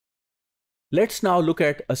Let's now look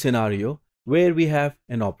at a scenario where we have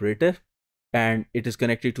an operator and it is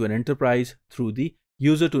connected to an enterprise through the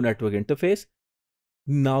user to network interface.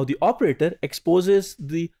 Now the operator exposes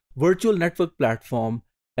the virtual network platform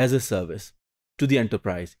as a service to the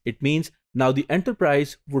enterprise. It means now the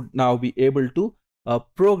enterprise would now be able to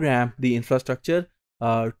program the infrastructure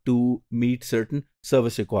to meet certain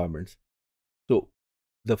service requirements. So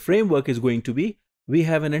the framework is going to be, we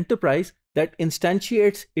have an enterprise that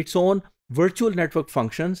instantiates its own virtual network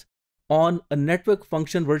functions on a network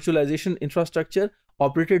function virtualization infrastructure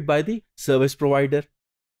operated by the service provider.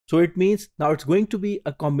 So it means now it's going to be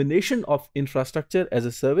a combination of infrastructure as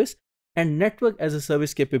a service and network as a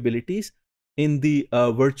service capabilities in the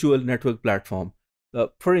virtual network platform.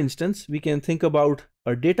 For instance, we can think about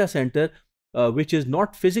a data center which is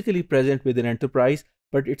not physically present within enterprise,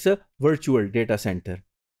 but it's a virtual data center.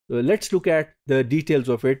 So let's look at the details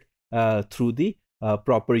of it through the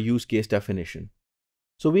proper use case definition.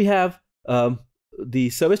 So we have the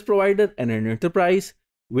service provider and an enterprise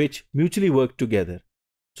which mutually work together.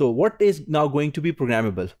 So what is now going to be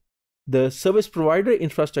programmable? The service provider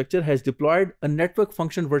infrastructure has deployed a network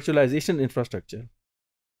function virtualization infrastructure.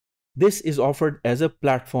 This is offered as a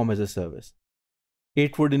platform as a service.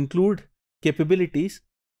 It would include capabilities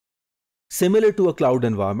similar to a cloud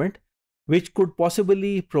environment, which could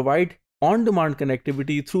possibly provide on-demand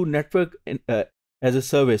connectivity through network as a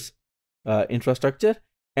service infrastructure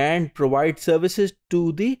and provide services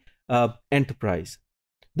to the enterprise.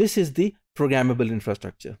 This is the programmable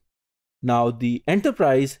infrastructure. Now the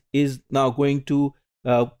enterprise is now going to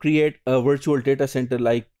create a virtual data center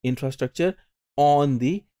like infrastructure on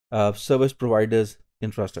the service provider's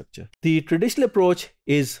infrastructure. The traditional approach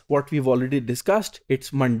is what we've already discussed.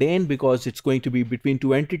 It's mundane because it's going to be between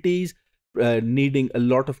two entities needing a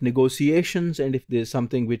lot of negotiations, and if there's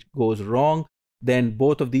something which goes wrong, then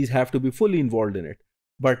both of these have to be fully involved in it.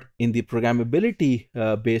 But in the programmability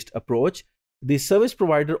based approach, the service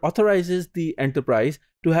provider authorizes the enterprise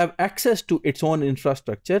to have access to its own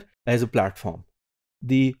infrastructure as a platform.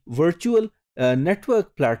 The virtual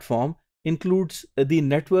network platform includes the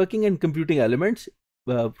networking and computing elements,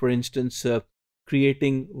 for instance,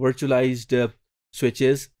 creating virtualized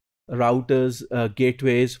switches, routers,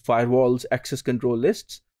 gateways, firewalls, access control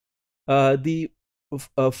lists. The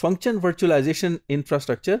function virtualization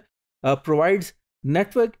infrastructure provides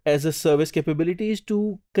network as a service capabilities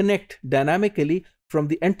to connect dynamically from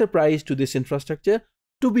the enterprise to this infrastructure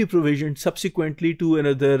to be provisioned subsequently to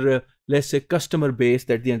another, let's say, customer base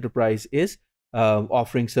that the enterprise is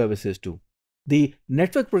offering services to. The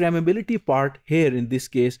network programmability part here in this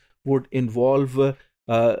case would involve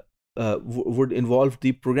the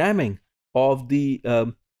programming of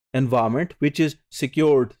the environment, which is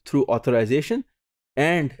secured through authorization,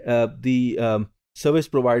 and the service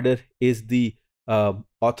provider is the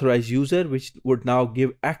authorized user, which would now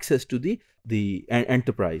give access to the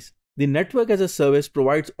enterprise. The network as a service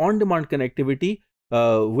provides on-demand connectivity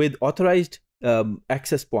with authorized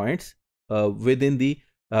access points within the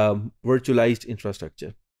virtualized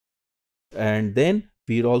infrastructure. And then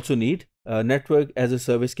we also need network as a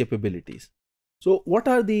service capabilities. So what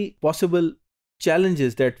are the possible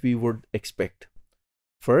challenges that we would expect?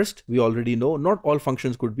 First, we already know not all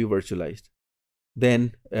functions could be virtualized.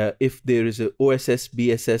 Then if there is a OSS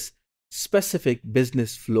BSS specific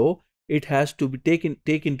business flow, it has to be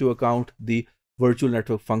take into account the virtual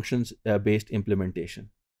network functions based implementation.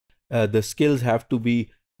 The skills have to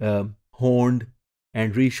be honed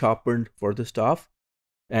and resharpened for the staff,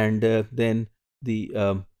 and then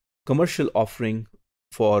the commercial offering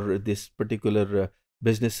for this particular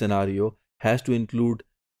business scenario has to include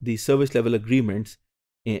the service level agreements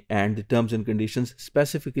and the terms and conditions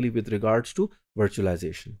specifically with regards to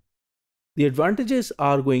virtualization. The advantages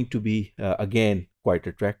are going to be again quite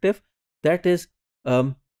attractive. That is,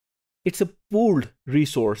 it's a pooled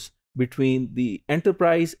resource between the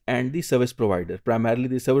enterprise and the service provider, primarily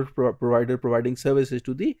the service provider providing services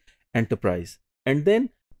to the enterprise. And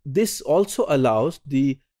then this also allows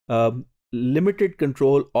the limited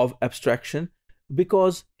control of abstraction,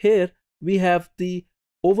 because here we have the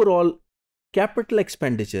overall capital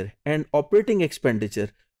expenditure and operating expenditure,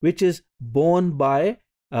 which is borne by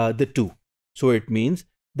the two. So it means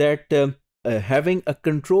that having a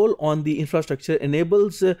control on the infrastructure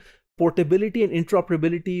enables portability and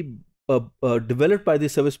interoperability developed by the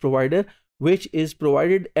service provider, which is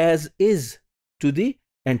provided as is to the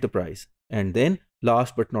enterprise. And then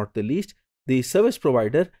last but not the least, the service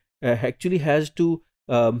provider actually has to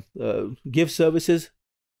give services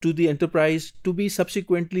to the enterprise to be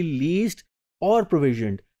subsequently leased or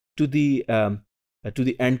provisioned to the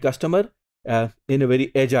end customer in a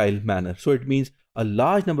very agile manner. So it means a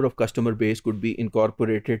large number of customer base could be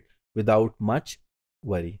incorporated without much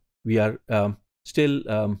worry. We are still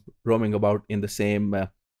roaming about in the same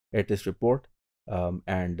ATIS report,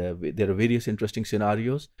 and there are various interesting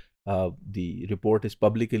scenarios. The report is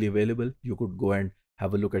publicly available. You could go and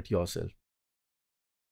have a look at yourself.